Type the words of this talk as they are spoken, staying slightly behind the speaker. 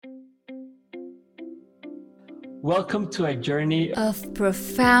Welcome to a journey of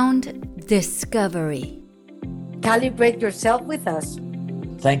profound discovery. Calibrate yourself with us.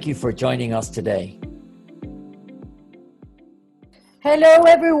 Thank you for joining us today. Hello,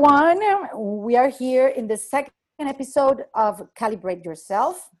 everyone. We are here in the second episode of Calibrate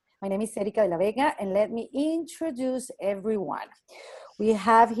Yourself. My name is Erika de la Vega, and let me introduce everyone. We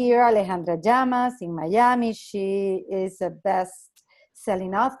have here Alejandra Llamas in Miami. She is a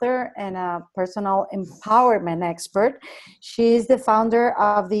best-selling author and a personal empowerment expert. She is the founder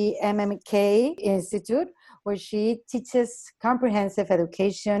of the MMK Institute, where she teaches comprehensive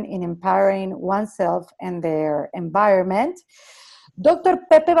education in empowering oneself and their environment. Dr.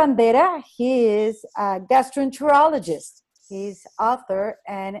 Pepe Bandera, he is a gastroenterologist. He's author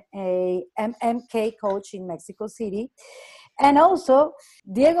and a MMK coach in Mexico City. And also,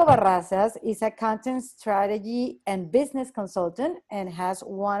 Diego Barrazas is a content strategy and business consultant and has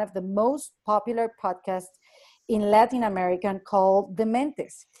one of the most popular podcasts in Latin America called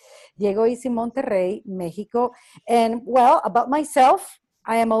Dementes. Diego is in Monterrey, Mexico. And well, about myself,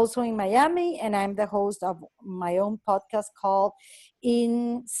 I am also in Miami, and I'm the host of my own podcast called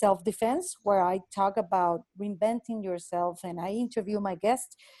In Self-Defense, where I talk about reinventing yourself, and I interview my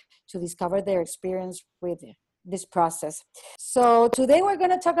guests to discover their experience with this process. So today we're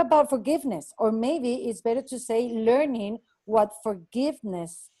going to talk about forgiveness, or maybe it's better to say learning what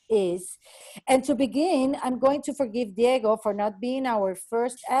forgiveness is. And to begin, I'm going to forgive Diego for not being our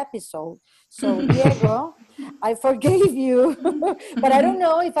first episode. So Diego, I forgave you, but I don't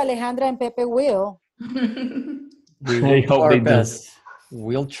know if Alejandra and Pepe will. We will do our best.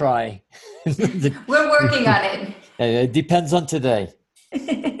 We'll try. We're working on it. It depends on today.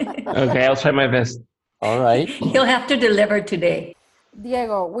 Okay, I'll try my best. All right. He'll have to deliver today.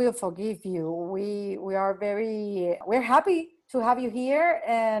 Diego, we'll forgive you. We're happy to have you here.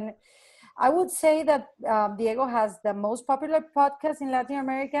 And I would say that Diego has the most popular podcast in Latin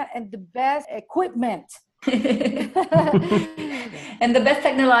America and the best equipment. And the best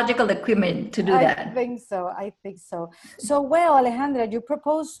technological equipment to do that. I think so. So, well, Alejandra, you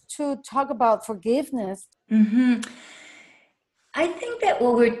proposed to talk about forgiveness. Mm-hmm. I think that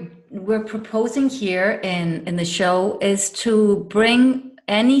what we're proposing here in the show is to bring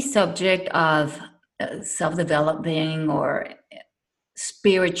any subject of self-developing or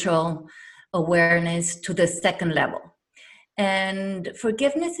spiritual awareness to the second level. And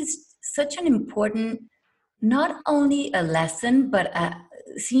forgiveness is such an important, not only a lesson, but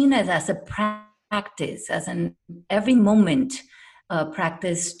seen as a practice, as an every moment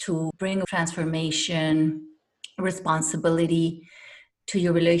practice to bring transformation, responsibility to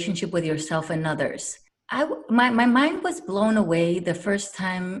your relationship with yourself and others. My mind was blown away the first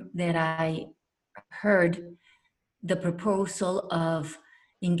time that I heard the proposal of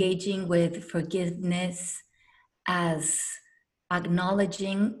engaging with forgiveness as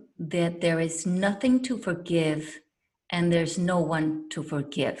acknowledging that there is nothing to forgive and there's no one to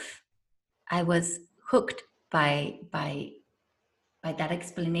forgive. I was hooked by that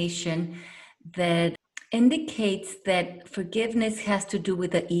explanation that indicates that forgiveness has to do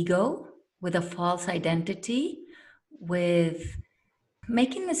with the ego, with a false identity, with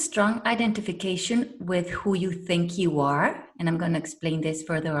making a strong identification with who you think you are. And I'm going to explain this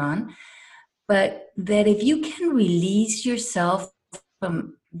further on. But that if you can release yourself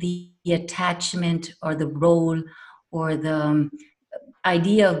from the attachment or the role or the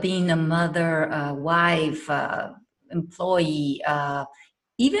idea of being a mother, a wife, employee,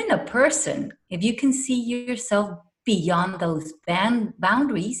 even a person, if you can see yourself beyond those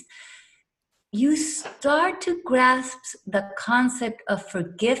boundaries, you start to grasp the concept of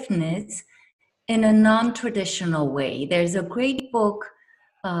forgiveness in a non-traditional way. There's a great book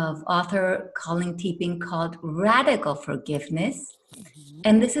of author Colin Teeping called Radical Forgiveness.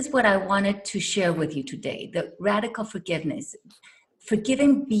 And this is what I wanted to share with you today, the radical forgiveness,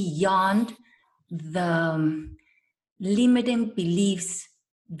 forgiving beyond the limiting beliefs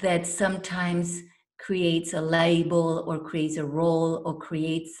that sometimes creates a label or creates a role or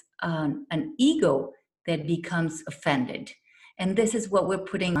creates an ego that becomes offended. And this is what we're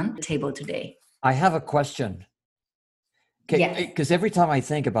putting on the table today. I have a question. Yes. Because every time I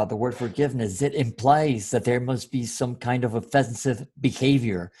think about the word forgiveness, it implies that there must be some kind of offensive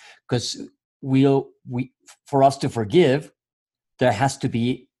behavior. Because for us to forgive, there has to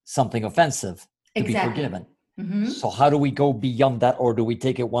be something offensive to be forgiven. Mm-hmm. So how do we go beyond that, or do we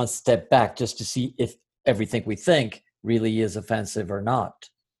take it one step back just to see if everything we think really is offensive or not?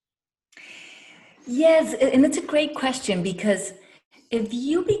 Yes, and it's a great question, because if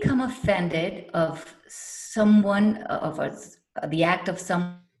you become offended of someone, the act of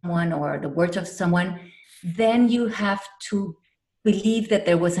someone or the words of someone, then you have to believe that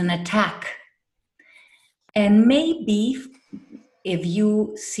there was an attack. And maybe if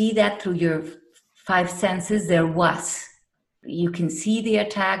you see that through your five senses, there was. You can see the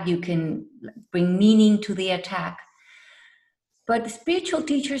attack, you can bring meaning to the attack. But spiritual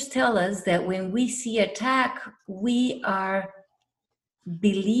teachers tell us that when we see attack, we are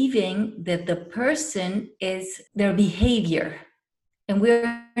believing that the person is their behavior. And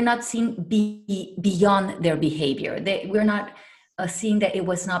we're not seeing beyond their behavior. We're not seeing that it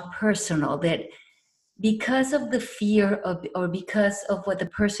was not personal, that because of the fear of, or because of what the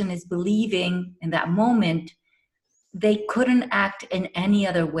person is believing in that moment, they couldn't act in any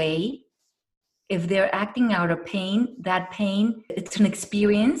other way. If they're acting out of pain, that pain, it's an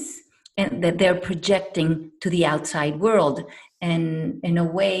experience and that they're projecting to the outside world. And in a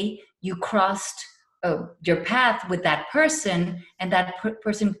way, you crossed your path with that person, and that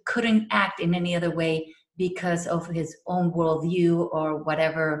person couldn't act in any other way because of his own worldview or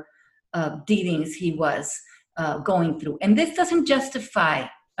whatever dealings he was going through. And this doesn't justify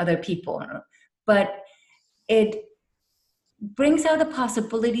other people, but it brings out the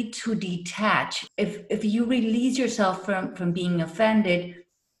possibility to detach. If you release yourself from being offended,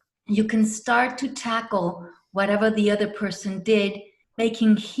 you can start to tackle whatever the other person did,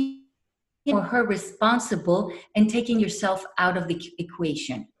 making him or her responsible and taking yourself out of the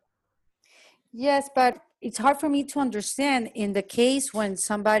equation. Yes, but it's hard for me to understand in the case when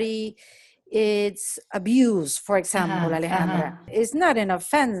somebody is abused, for example, Alejandra. It's not an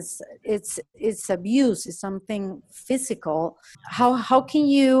offense, it's abuse, it's something physical. How can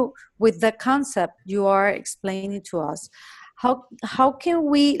you, with the concept you are explaining to us, how can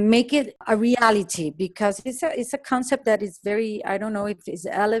we make it a reality? Because it's a concept that is very, I don't know if it's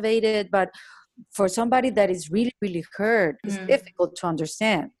elevated, but for somebody that is really, really hurt, it's difficult to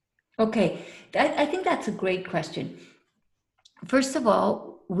understand. Okay, I think that's a great question. First of all,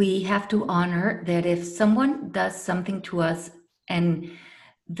 we have to honor that if someone does something to us and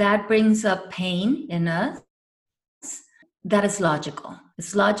that brings up pain in us, that is logical.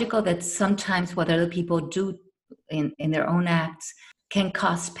 It's logical that sometimes what other people do in their own acts can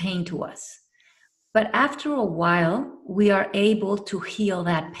cause pain to us. But after a while, we are able to heal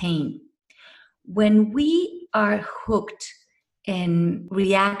that pain. When we are hooked in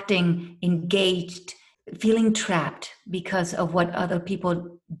reacting, engaged, feeling trapped because of what other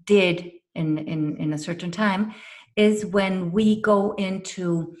people did in a certain time, is when we go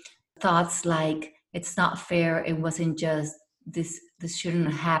into thoughts like, it's not fair, it wasn't just, this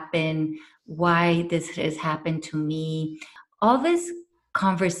shouldn't happen, why this has happened to me. All this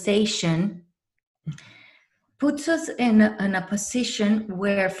conversation puts us in a position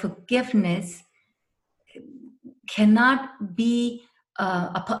where forgiveness cannot be,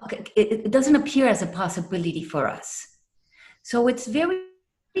 it doesn't appear as a possibility for us. So it's very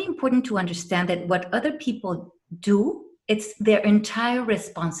important to understand that what other people do, it's their entire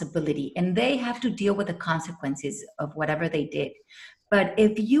responsibility, and they have to deal with the consequences of whatever they did. But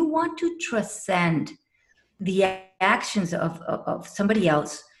if you want to transcend the actions of somebody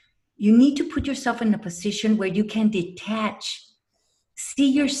else, you need to put yourself in a position where you can detach, see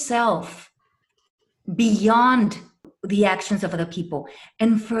yourself beyond the actions of other people.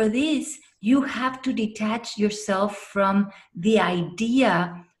 And for this, you have to detach yourself from the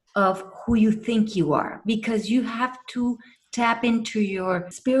idea of who you think you are, because you have to tap into your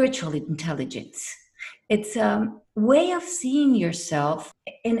spiritual intelligence. It's a way of seeing yourself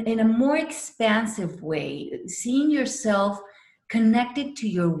in a more expansive way, seeing yourself connected to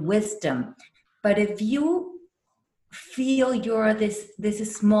your wisdom. But if you feel you're this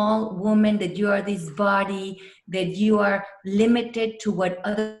small woman, that you are this body, that you are limited to what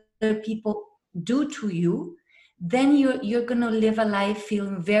other people do to you, then you're going to live a life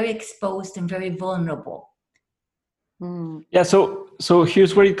feeling very exposed and very vulnerable. Yeah, so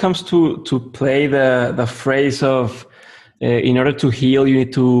here's where it comes to play the phrase of in order to heal you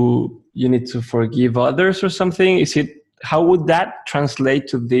need to forgive others or something. Is it, how would that translate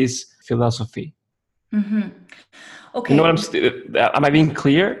to this philosophy? Mm-hmm. Okay. You know what am I being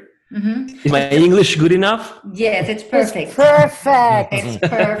clear? Mm-hmm. Is my English good enough? Yes, it's perfect. It's perfect. It's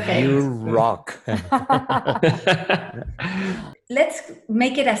perfect. You rock. Let's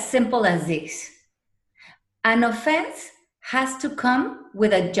make it as simple as this. An offense has to come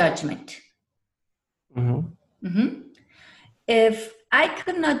with a judgment. Mm-hmm. Mm-hmm. If I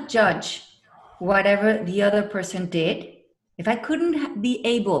could not judge whatever the other person did, if I couldn't be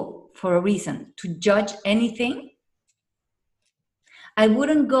able for a reason to judge anything, I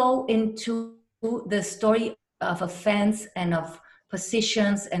wouldn't go into the story of offense and of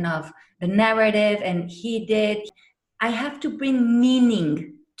positions and of the narrative, and he did. I have to bring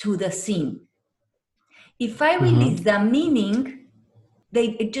meaning to the scene. If I release the meaning,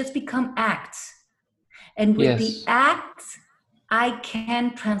 it just become acts. And with the acts, I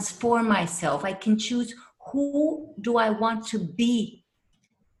can transform myself. I can choose who do I want to be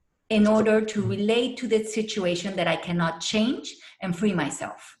in order to relate to the situation that I cannot change and free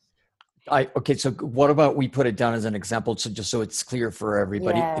myself. Okay, so what about we put it down as an example, so just so it's clear for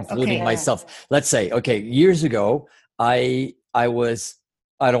everybody, including myself. Let's say, okay, years ago, I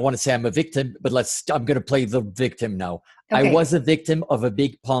don't want to say I'm a victim, but I'm going to play the victim now. Okay. I was a victim of a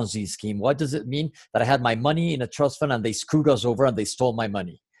big Ponzi scheme. What does it mean? That I had my money in a trust fund and they screwed us over and they stole my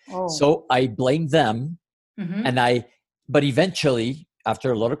money. Oh. So I blamed them. But eventually,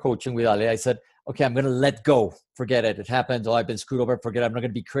 after a lot of coaching with Ale, I said, okay, I'm going to let go. Forget it. It happened. Oh, I've been screwed over. Forget it. I'm not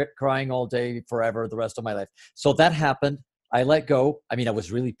going to be crying all day forever, the rest of my life. So that happened. I let go. I mean, I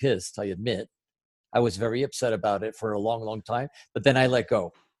was really pissed, I admit. I was very upset about it for a long, long time. But then I let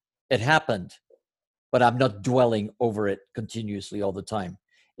go. It happened. But I'm not dwelling over it continuously all the time.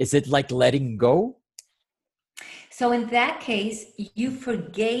 Is it like letting go? So in that case, you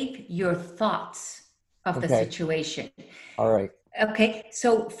forgave your thoughts of the situation. All right. Okay.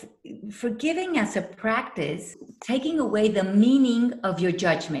 So forgiving as a practice, taking away the meaning of your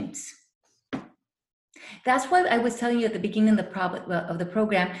judgments. That's why I was telling you at the beginning of the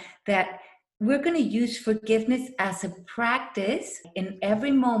program that we're going to use forgiveness as a practice. In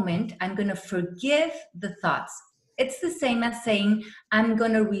every moment, I'm going to forgive the thoughts. It's the same as saying, I'm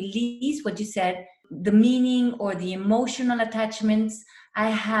going to release what you said, the meaning or the emotional attachments I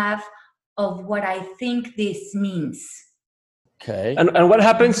have of what I think this means. Okay. And what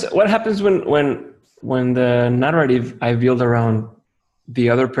happens when the narrative I build around the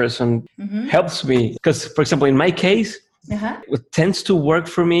other person helps me? Because, for example, in my case, what tends to work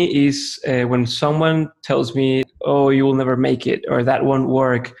for me is when someone tells me, oh, you will never make it, or that won't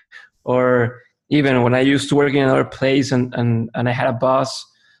work. Or even when I used to work in another place and I had a boss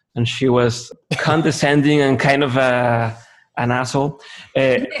and she was condescending and kind of an asshole.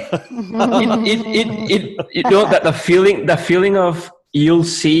 That the feeling of you'll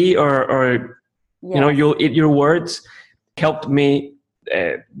see or you'll eat your words helped me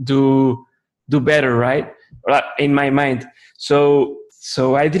do better, right? In my mind. So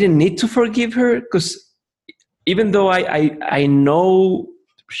I didn't need to forgive her, because even though I know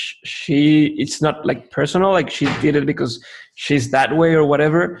it's not like personal, like she did it because she's that way or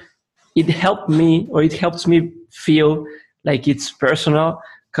whatever, it helped me, or it helps me feel like it's personal,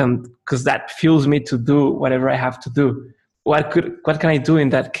 because that fuels me to do whatever I have to do. What can I do in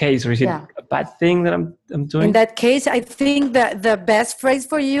that case? Or is it a bad thing that I'm doing? In that case, I think that the best phrase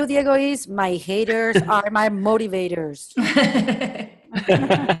for you, Diego, is my haters are my motivators.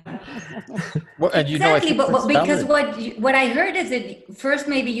 Well, and exactly, but because what I heard is that first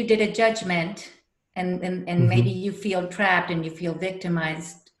maybe you did a judgment and maybe you feel trapped and you feel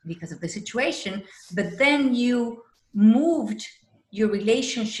victimized because of the situation, but then you moved your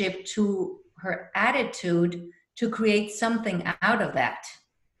relationship to her attitude to create something out of that.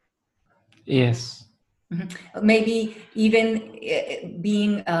 Yes. Maybe even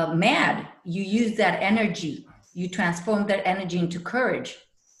being mad, you use that energy, you transform that energy into courage.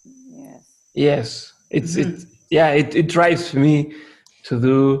 Yes. It drives me to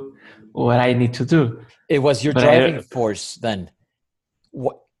do what I need to do. It was your driving force then.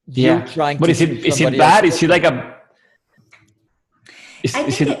 What? Trying but to is it bad? Is it like a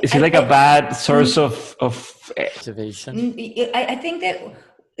Is it like a bad source of motivation? I think that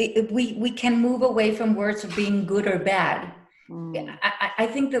we can move away from words of being good or bad. I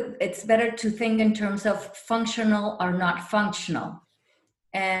think that it's better to think in terms of functional or not functional.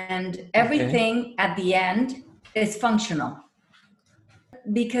 And everything at the end is functional.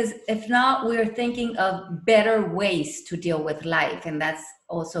 Because if not, we're thinking of better ways to deal with life. And that's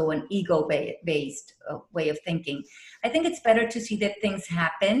also an ego-based way of thinking. I think it's better to see that things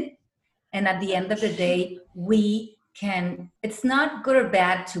happen. And at the end of the day, it's not good or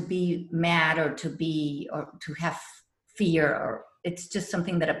bad to be mad or to have fear, or it's just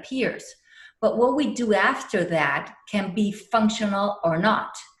something that appears. But what we do after that can be functional or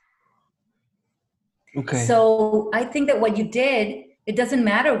not. Okay. So I think that what you did, it doesn't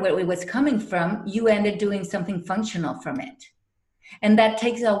matter where it was coming from, you ended doing something functional from it. And that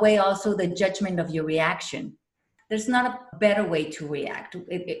takes away also the judgment of your reaction. There's not a better way to react.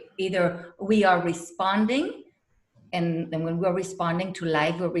 Either we are responding, and when we're responding to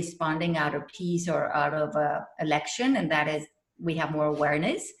life, we're responding out of peace or out of election, and that is, we have more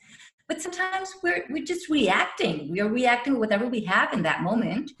awareness. but sometimes we're just reacting. We are reacting with whatever we have in that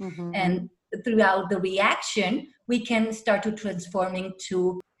moment. Mm-hmm. And throughout the reaction, we can start to transforming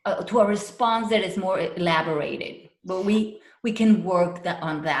to a response that is more elaborated. But we can work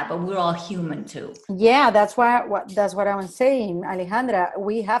on that, but we're all human too. Yeah, that's what I was saying, Alejandra.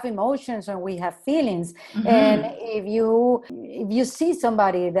 We have emotions and we have feelings, and if you see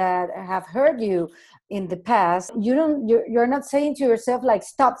somebody that have hurt you in the past, you're not saying to yourself like,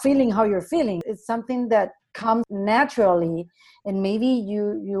 stop feeling how you're feeling. It's something that comes naturally, and maybe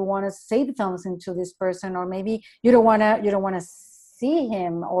you want to say something to this person, or maybe you don't want to see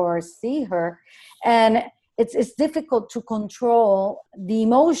him or see her, and it's difficult to control the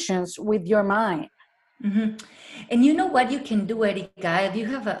emotions with your mind. Mm-hmm. And you know what you can do, Erika? If you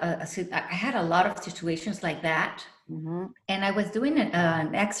have I had a lot of situations like that, and I was doing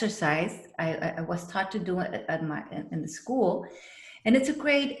an exercise. I was taught to do it in the school, and it's a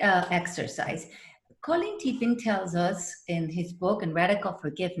great exercise. Colin Tipping tells us in his book, in Radical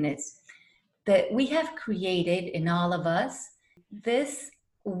Forgiveness, that we have created in all of us this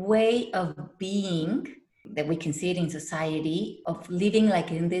way of being that we can see it in society, of living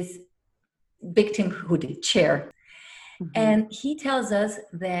like in this victimhood chair. And he tells us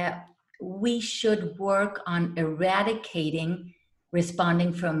that we should work on eradicating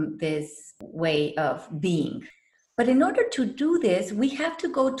responding from this way of being. But in order to do this, we have to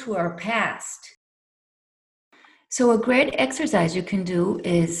go to our past. So a great exercise you can do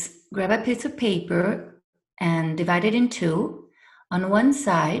is grab a piece of paper and divide it in two. On one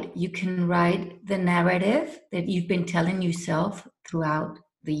side, you can write the narrative that you've been telling yourself throughout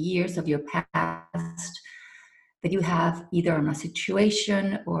the years of your past, that you have either in a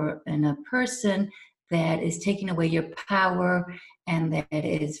situation or in a person that is taking away your power and that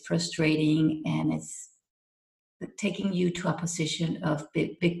is frustrating and is taking you to a position of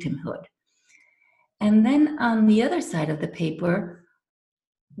victimhood. And then on the other side of the paper,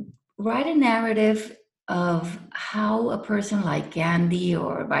 write a narrative of how a person like Gandhi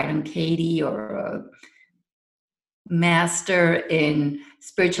or Byron Katie or a master in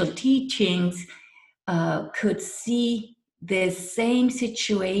spiritual teachings could see this same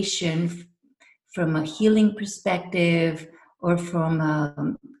situation from a healing perspective or from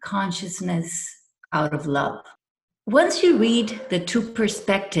a consciousness out of love. Once you read the two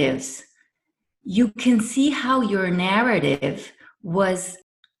perspectives, you can see how your narrative was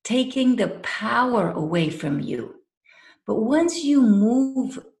taking the power away from you. But once you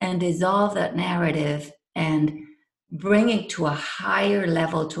move and dissolve that narrative and bring it to a higher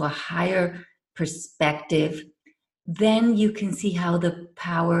level, to a higher perspective, then you can see how the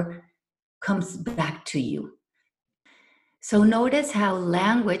power comes back to you. So notice how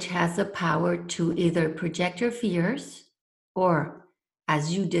language has the power to either project your fears, or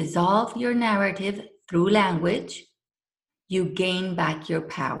as you dissolve your narrative through language, you gain back your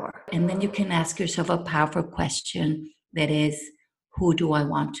power. And then you can ask yourself a powerful question that is, who do I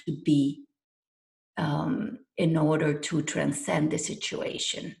want to be in order to transcend the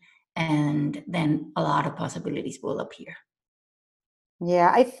situation? And then a lot of possibilities will appear. Yeah,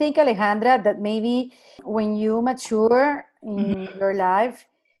 I think, Alejandra, that maybe when you mature in your life,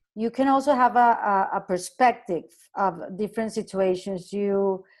 you can also have a perspective of different situations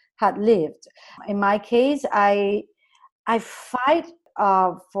you had lived. In my case, I fight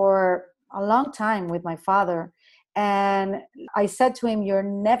for a long time with my father. And I said to him, you're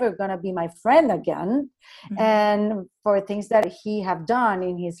never going to be my friend again. And for things that he have done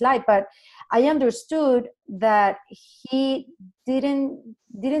in his life. But I understood that he didn't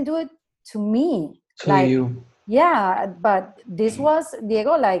do it to me. To you. Yeah, but this was,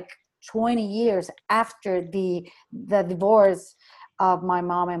 Diego, like 20 years after the divorce of my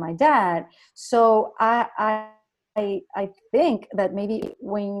mom and my dad. So I think that maybe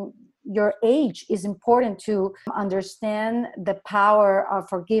when your age is important to understand the power of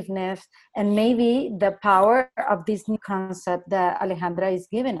forgiveness and maybe the power of this new concept that Alejandra is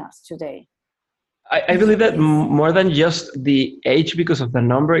giving us today. I believe that more than just the age, because of the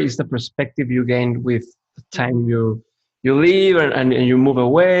number, is the perspective you gain with the time you leave and you move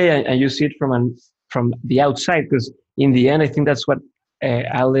away and you see it from the outside. Because in the end, I think that's what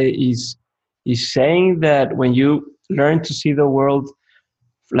Ale is saying, that when you learn to see the world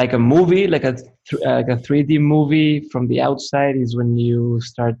like a movie, like a 3D movie from the outside, is when you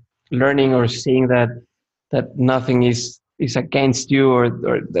start learning or seeing that nothing is against you, or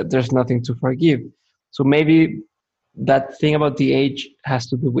that there's nothing to forgive. So maybe that thing about the age has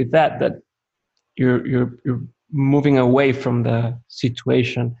to do with that you're moving away from the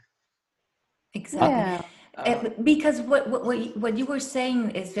situation. Exactly. Yeah. Because what you were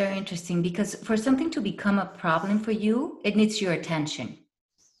saying is very interesting, because for something to become a problem for you, it needs your attention.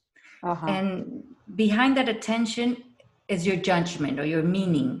 And behind that attention is your judgment or your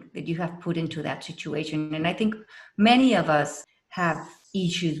meaning that you have put into that situation. And I think many of us have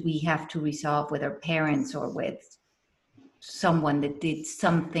issues we have to resolve with our parents or with someone that did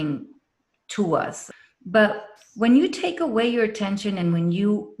something to us. But when you take away your attention and when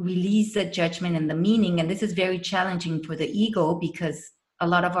you release the judgment and the meaning, and this is very challenging for the ego because a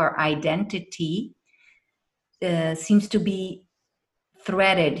lot of our identity seems to be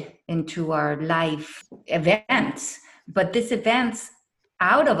threaded into our life events, but these events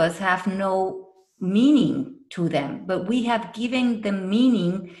out of us have no meaning to them, but we have given them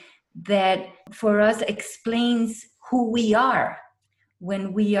meaning that for us explains who we are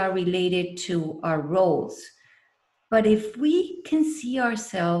when we are related to our roles. But if we can see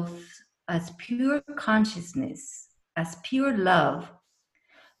ourselves as pure consciousness, as pure love,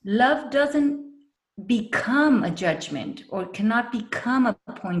 love doesn't become a judgment or cannot become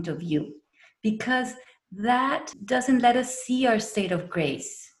a point of view, because that doesn't let us see our state of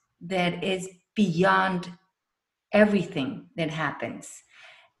grace that is beyond everything that happens.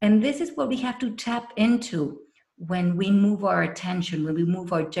 And this is what we have to tap into when we move our attention, when we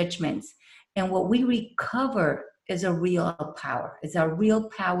move our judgments. And what we recover is a real power, is a real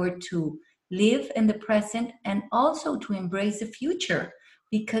power to live in the present and also to embrace the future.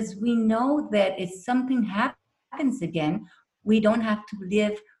 Because we know that if something happens again, we don't have to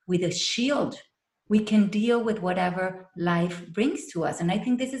live with a shield. We can deal with whatever life brings to us. And I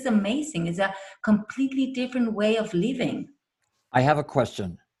think this is amazing. It's a completely different way of living. I have a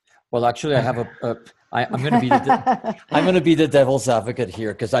question. Well, actually, I have I'm going to be the devil's advocate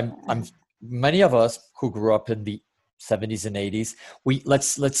here, because I'm many of us who grew up in the 70s and 80s,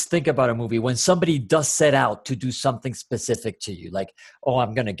 let's think about a movie when somebody does set out to do something specific to you, like, oh,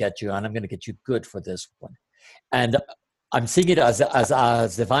 I'm going to get you and I'm going to get you good for this one. And I'm seeing it as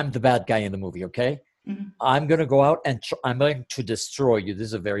if I'm the bad guy in the movie, okay? Mm-hmm. I'm going to go out and I'm going to destroy you. This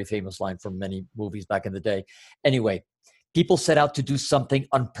is a very famous line from many movies back in the day. Anyway, people set out to do something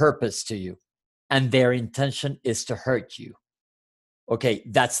on purpose to you, and their intention is to hurt you. Okay,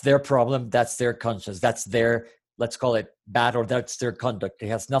 that's their problem. That's their conscience. That's their, let's call it bad, or that's their conduct. It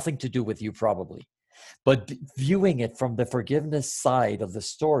has nothing to do with you probably. But viewing it from the forgiveness side of the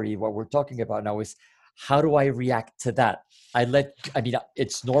story, what we're talking about now is, how do I react to that?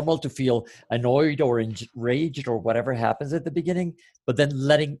 It's normal to feel annoyed or enraged or whatever happens at the beginning, but then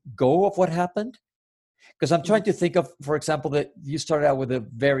letting go of what happened. Because I'm trying to think of, for example, that you started out with a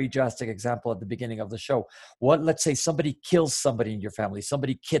very drastic example at the beginning of the show. Let's say somebody kills somebody in your family,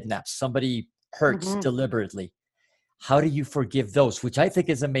 somebody kidnaps, somebody hurts deliberately. How do you forgive those? Which I think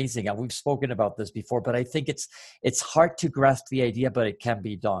is amazing. And we've spoken about this before, but I think it's hard to grasp the idea, but it can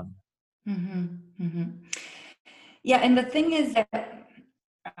be done. Mm-hmm. Mm-hmm. Yeah, and the thing is that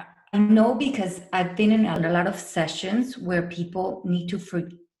I know, because I've been in a lot of sessions where people need to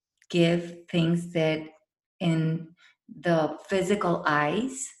forgive things that in the physical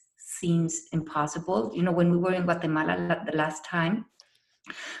eyes seems impossible. You know, when we were in Guatemala the last time,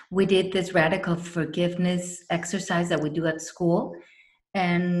 we did this radical forgiveness exercise that we do at school.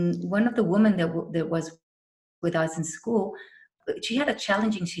 And one of the women that was with us in school, she had a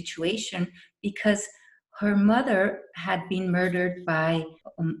challenging situation because her mother had been murdered by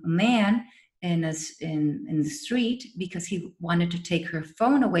a man in the street because he wanted to take her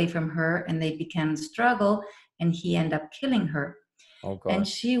phone away from her, and they began to struggle, and he ended up killing her. Oh, God. And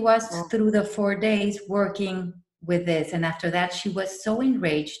she was through the 4 days working with this. And after that, she was so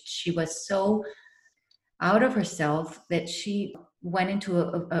enraged. She was so out of herself that she went into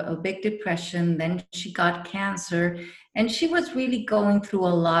a big depression. Then she got cancer, and she was really going through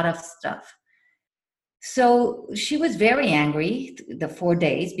a lot of stuff. So she was very angry the 4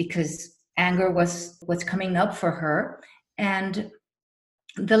 days because anger was coming up for her. And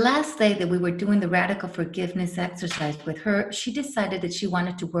the last day that we were doing the radical forgiveness exercise with her, she decided that she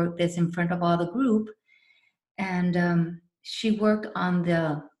wanted to work this in front of all the group. And she worked on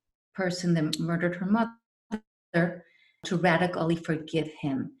the person that murdered her mother to radically forgive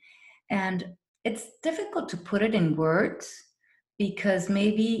him. And it's difficult to put it in words because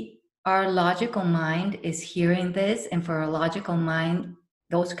maybe our logical mind is hearing this, and for our logical mind,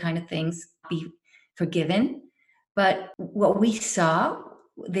 those kind of things be forgiven. But what we saw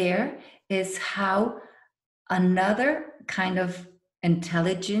there is how another kind of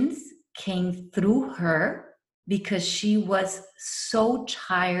intelligence came through her, because she was so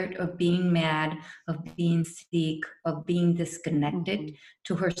tired of being mad, of being sick, of being disconnected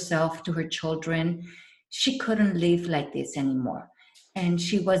to herself, to her children. she couldn't live like this anymore. And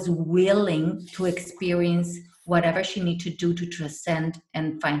she was willing to experience whatever she needed to do to transcend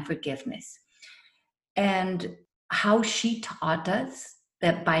and find forgiveness. And how she taught us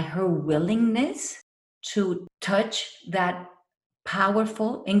that by her willingness to touch that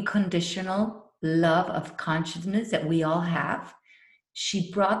powerful, unconditional love of consciousness that we all have,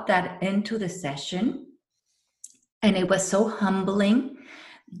 she brought that into the session. And it was so humbling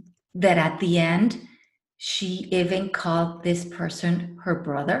that at the end, she even called this person her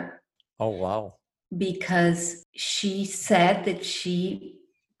brother. Oh, wow. Because she said that she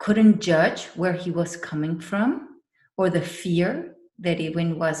couldn't judge where he was coming from or the fear that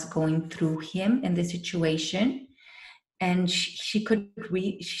even was going through him in the situation. And she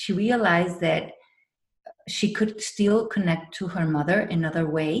realized that she could still connect to her mother in other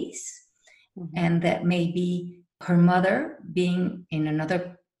ways. Mm-hmm. And that maybe her mother, being in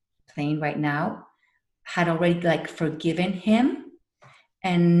another plane right now, had already forgiven him,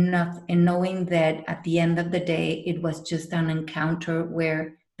 and knowing that at the end of the day, it was just an encounter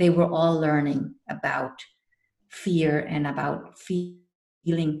where they were all learning about fear and about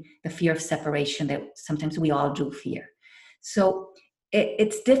feeling the fear of separation that sometimes we all do fear. So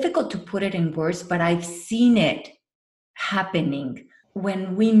it's difficult to put it in words, but I've seen it happening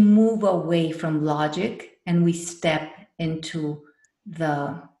when we move away from logic and we step into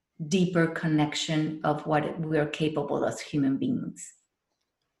the deeper connection of what we're capable as human beings.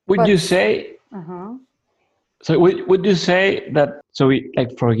 Would you say? So would you say that? So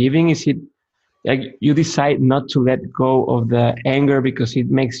forgiving, is it like you decide not to let go of the anger because it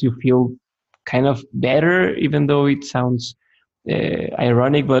makes you feel kind of better, even though it sounds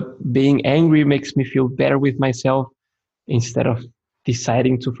ironic, but being angry makes me feel better with myself instead of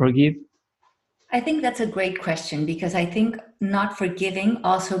deciding to forgive? I think that's a great question, because I think not forgiving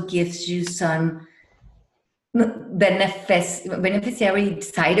also gives you some beneficiary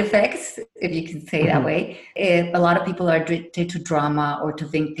side effects, if you can say that way. A lot of people are addicted to drama or to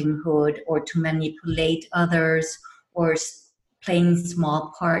victimhood or to manipulate others or playing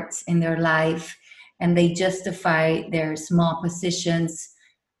small parts in their life, and they justify their small positions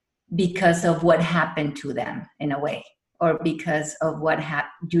because of what happened to them in a way, or because of what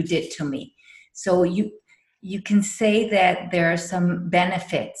you did to me. So you can say that there are some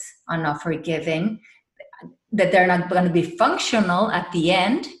benefits on not forgiving, that they're not going to be functional at the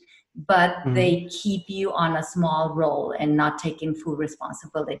end, but they keep you on a small role and not taking full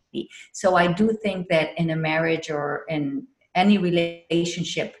responsibility. So I do think that in a marriage or in any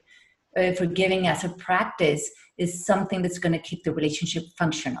relationship, forgiving as a practice is something that's going to keep the relationship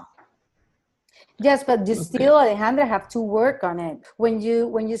functional. Yes, but you still, Alejandra, have to work on it. When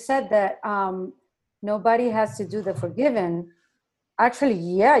you said that nobody has to do the forgiving, actually,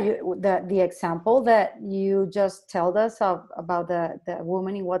 yeah, the example that you just told us about the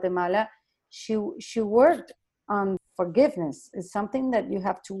woman in Guatemala, she worked on forgiveness. It's something that you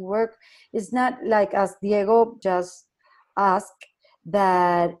have to work. It's not like, as Diego just asked,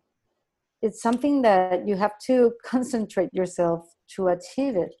 that it's something that you have to concentrate yourself to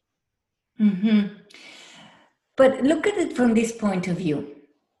achieve it. Mm-hmm. But look at it from this point of view.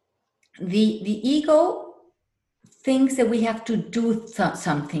 The ego thinks that we have to do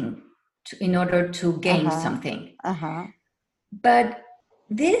something in order to gain something. But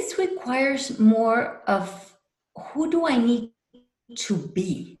this requires more of, who do I need to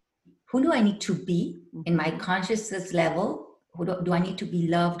be? Who do I need to be in my consciousness level? Do I need to be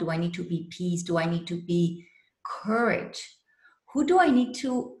love? Do I need to be peace? Do I need to be courage? Who do I need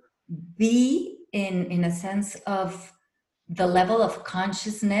to be in a sense of the level of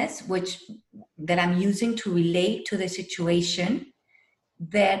consciousness that I'm using to relate to the situation,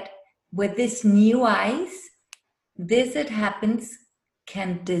 that with this new eyes, this that happens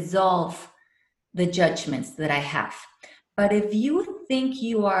can dissolve the judgments that I have. But if you think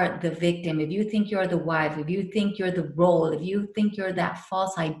you are the victim, if you think you're the wife, if you think you're the role, if you think you're that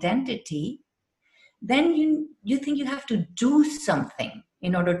false identity, then you think you have to do something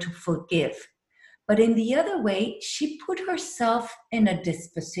in order to forgive. But in the other way, she put herself in a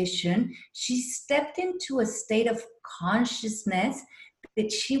disposition, she stepped into a state of consciousness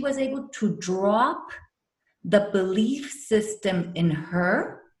that she was able to drop the belief system in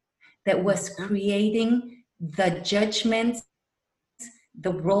her that was creating the judgments,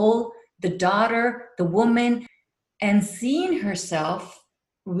 the role, the daughter, the woman, and seeing herself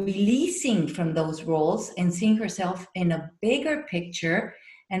releasing from those roles and seeing herself in a bigger picture,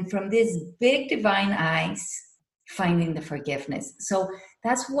 and from this big divine eyes, finding the forgiveness. So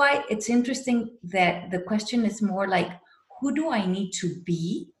that's why it's interesting that the question is more like, who do I need to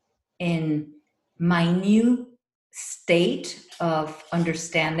be in my new state of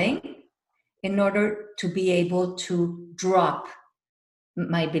understanding in order to be able to drop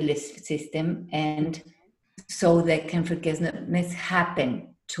my belief system, and so that can forgiveness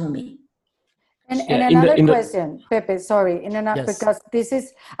happen to me. And Yeah, another question, Pepe, sorry, Yes. because this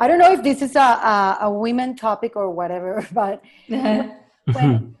is, I don't know if this is a women topic or whatever, but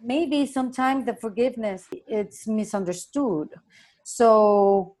when maybe sometimes the forgiveness, it's misunderstood.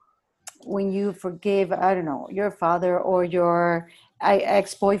 So when you forgive, I don't know, your father or your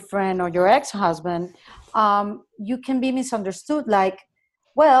ex-boyfriend or your ex-husband, you can be misunderstood like,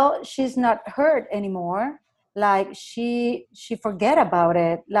 well, she's not hurt anymore. Like she forget about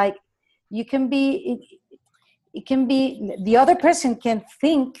it. Like you can be, it can be, the other person can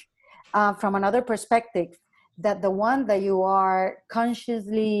think from another perspective that the one that you are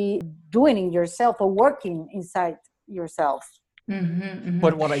consciously doing in yourself or working inside yourself.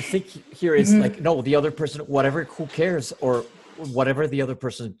 But what I think here is like, no, the other person, whatever, who cares, or whatever the other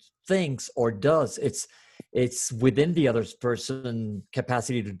person thinks or does, it's within the other person's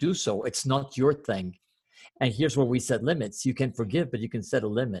capacity to do so. It's not your thing. And here's where we set limits. You can forgive, but you can set a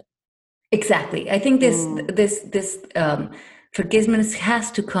limit. Exactly. I think this forgiveness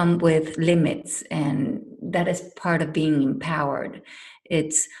has to come with limits, and that is part of being empowered.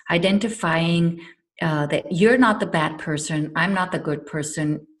 It's identifying that you're not the bad person. I'm not the good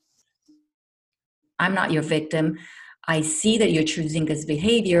person. I'm not your victim. I see that you're choosing this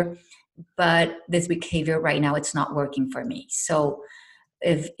behavior, but this behavior right now, it's not working for me. So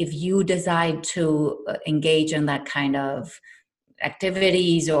if you decide to engage in that kind of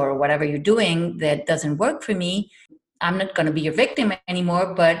activities or whatever you're doing that doesn't work for me, I'm not going to be your victim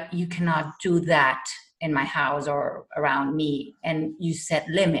anymore, but you cannot do that in my house or around me. And you set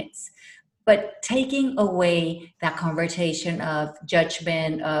limits. But taking away that conversation of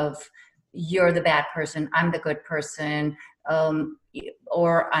judgment of you're the bad person, I'm the good person,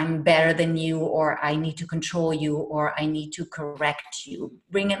 or I'm better than you, or I need to control you, or I need to correct you,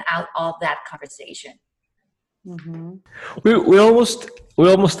 bringing out all that conversation. Mm-hmm. We're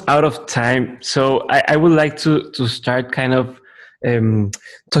almost out of time, so I would like to start kind of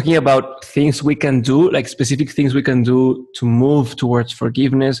talking about things we can do, like specific things we can do to move towards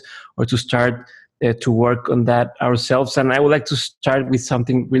forgiveness or to start to work on that ourselves. And I would like to start with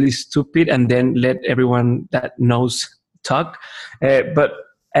something really stupid and then let everyone that knows talk. But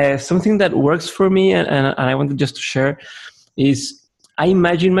something that works for me and I wanted just to share is I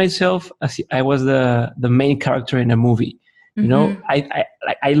imagine myself as I was the main character in a movie. You know,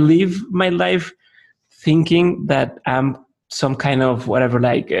 I live my life thinking that I'm some kind of whatever,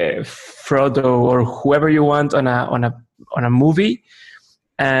 like Frodo or whoever you want on a movie,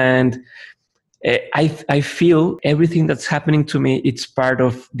 and I feel everything that's happening to me, it's part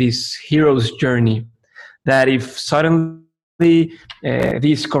of this hero's journey. That if suddenly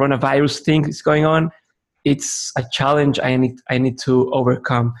this coronavirus thing is going on, it's a challenge I need to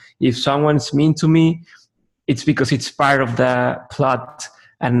overcome. If someone's mean to me, it's because it's part of the plot,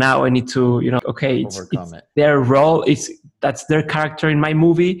 and now I need to, okay, it's their role. That's their character in my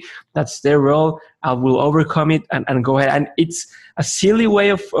movie. That's their role. I will overcome it and go ahead. And it's a silly way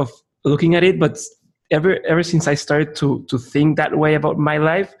of looking at it, but ever since I started to think that way about my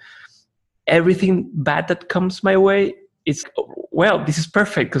life, everything bad that comes my way, it's, well, this is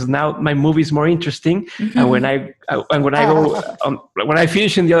perfect because now my movie is more interesting. And when I go when I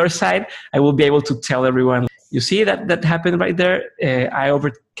finish on the other side, I will be able to tell everyone, you see that happened right there. I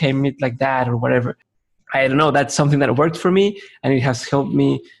overcame it like that or whatever. I don't know. That's something that worked for me, and it has helped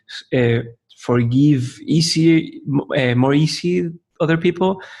me forgive more easy other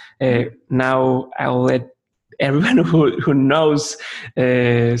people. Now I'll let everyone who knows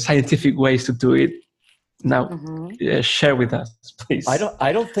scientific ways to do it now share with us, please.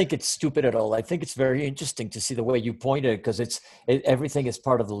 I don't think it's stupid at all. I think it's very interesting to see the way you pointed, because everything is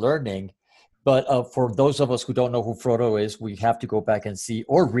part of the learning. But for those of us who don't know who Frodo is, we have to go back and see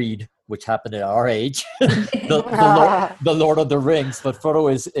or read, which happened at our age, the Lord of the Rings. But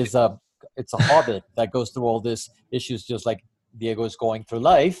Frodo is it's a hobbit that goes through all these issues, just like Diego is going through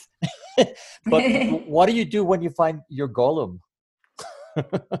life. But what do you do when you find your Gollum?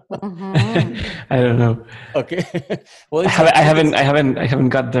 I don't know. Okay. Well, I haven't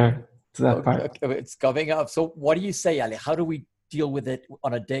got there to that part. Okay, it's coming up. So what do you say, Ale? How do we deal with it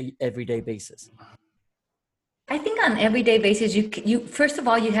on a everyday basis? I think on everyday basis, you first of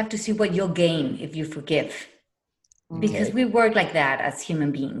all, you have to see what you'll gain if you forgive. because we work like that as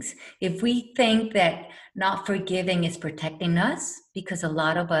human beings. If we think that not forgiving is protecting us, because a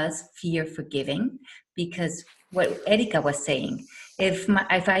lot of us fear forgiving, because what Erika was saying, if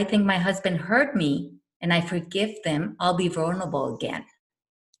I think my husband hurt me and I forgive them, I'll be vulnerable again.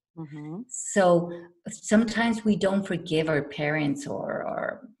 So sometimes we don't forgive our parents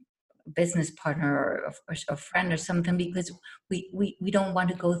or business partner or friend or something because we don't want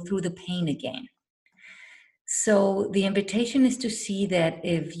to go through the pain again. So the invitation is to see that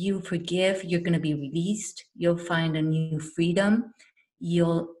if you forgive, you're going to be released. You'll find a new freedom.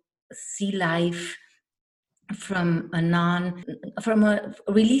 You'll see life from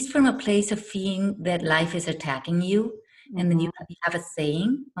released from a place of feeling that life is attacking you. And then you have a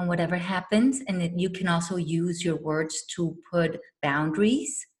saying on whatever happens. And then you can also use your words to put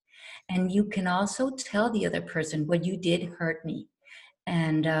boundaries. And you can also tell the other person, what you did hurt me.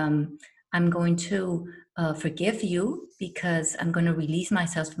 And I'm going to forgive you because I'm going to release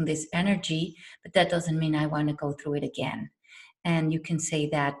myself from this energy, but that doesn't mean I want to go through it again. And you can say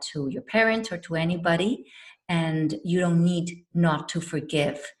that to your parents or to anybody, and you don't need not to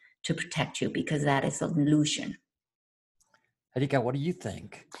forgive to protect you because that is an illusion. Erika, what do you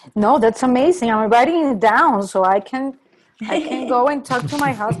think? No, that's amazing. I'm writing it down so I can go and talk to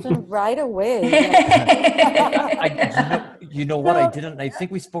my husband right away. You know what? I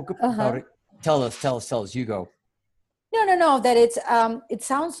think we spoke about it. Tell us, you go. No, that it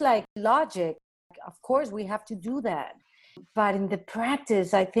sounds like logic. Of course, we have to do that. But in the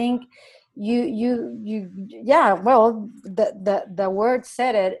practice, I think the word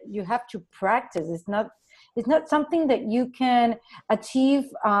said it, you have to practice. It's not something that you can achieve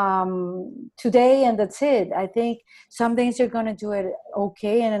today and that's it. I think some days you're going to do it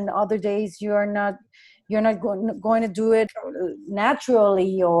okay, and in other days you're not going to do it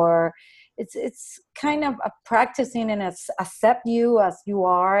naturally, or it's kind of a practicing and accept you as you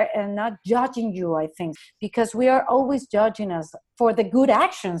are and not judging you, I think, because we are always judging us for the good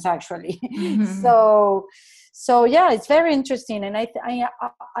actions, actually. So yeah, it's very interesting. And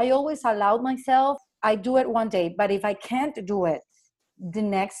I always allowed myself, I do it one day, but if I can't do it the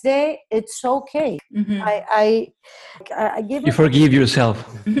next day, it's okay. I you forgive yourself.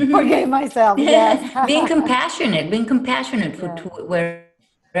 Forgive myself. Yes. being compassionate for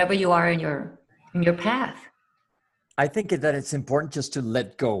wherever you are in your path. I think that it's important just to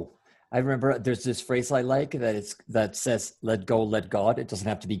let go. I remember there's this phrase I like that says, let go, let God. It doesn't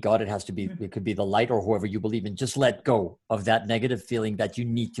have to be God. It has to be, it could be the light or whoever you believe in. Just let go of that negative feeling that you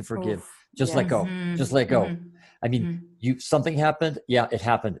need to forgive. Just let go. Just let go. I mean, something happened. Yeah, it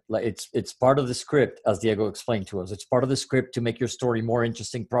happened. It's part of the script, as Diego explained to us. It's part of the script to make your story more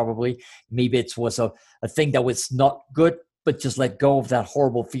interesting, probably. Maybe it was a thing that was not good, but just let go of that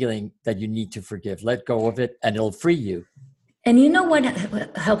horrible feeling that you need to forgive. Let go of it and it'll free you. And you know what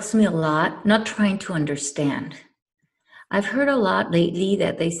helps me a lot? Not trying to understand. I've heard a lot lately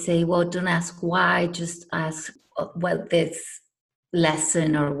that they say, well, don't ask why, just ask what this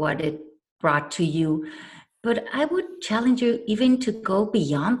lesson or what it brought to you. But I would challenge you even to go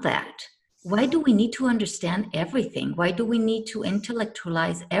beyond that. Why do we need to understand everything? Why do we need to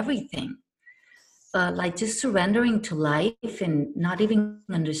intellectualize everything? Like just surrendering to life and not even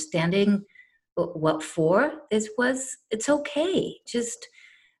understanding what for this was, it's okay. Just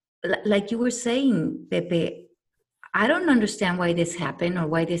like you were saying, Pepe, I don't understand why this happened or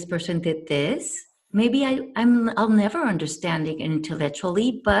why this person did this. Maybe I'll never understand it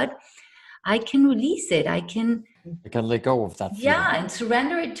intellectually, but I can release it. I can let go of that feeling. Yeah, and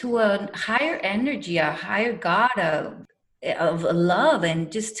surrender it to a higher energy, a higher God of love,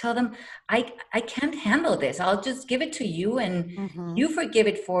 and just tell them, I can't handle this. I'll just give it to you, and you forgive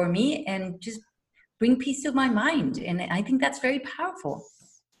it for me, and just bring peace to my mind. And I think that's very powerful.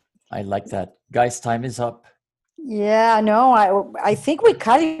 I like that. Guys, time is up. Yeah, no, I think we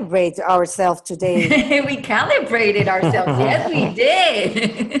calibrate ourselves today. We calibrated ourselves. Yes, we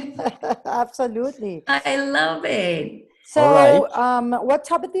did. Absolutely. I love it. So, right. What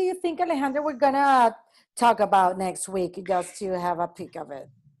topic do you think, Alejandra, we're going to talk about next week, just to have a peek of it?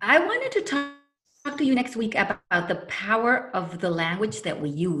 I wanted to talk to you next week about the power of the language that we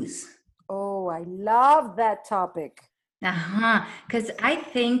use. Oh, I love that topic. Because I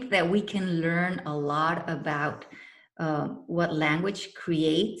think that we can learn a lot about what language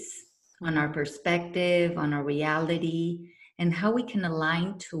creates on our perspective, on our reality, and how we can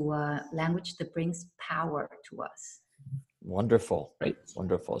align to language that brings power to us. Wonderful. Right.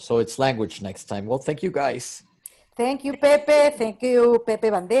 Wonderful. So it's language next time. Well, thank you guys. Thank you, Pepe. Thank you, Pepe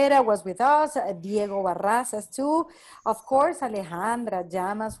Bandera was with us. Diego Barrazas too. Of course, Alejandra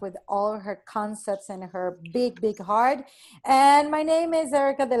Llamas with all her concepts and her big, big heart. And my name is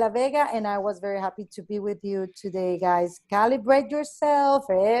Erica de la Vega, and I was very happy to be with you today, guys. Calibrate yourself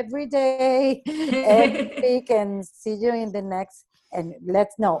every day, every week, and see you in the next. And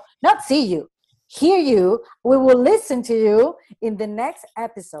let's know, not see you, hear you. We will listen to you in the next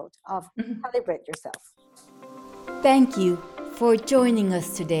episode of Calibrate Yourself. Thank you for joining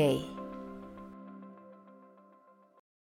us today.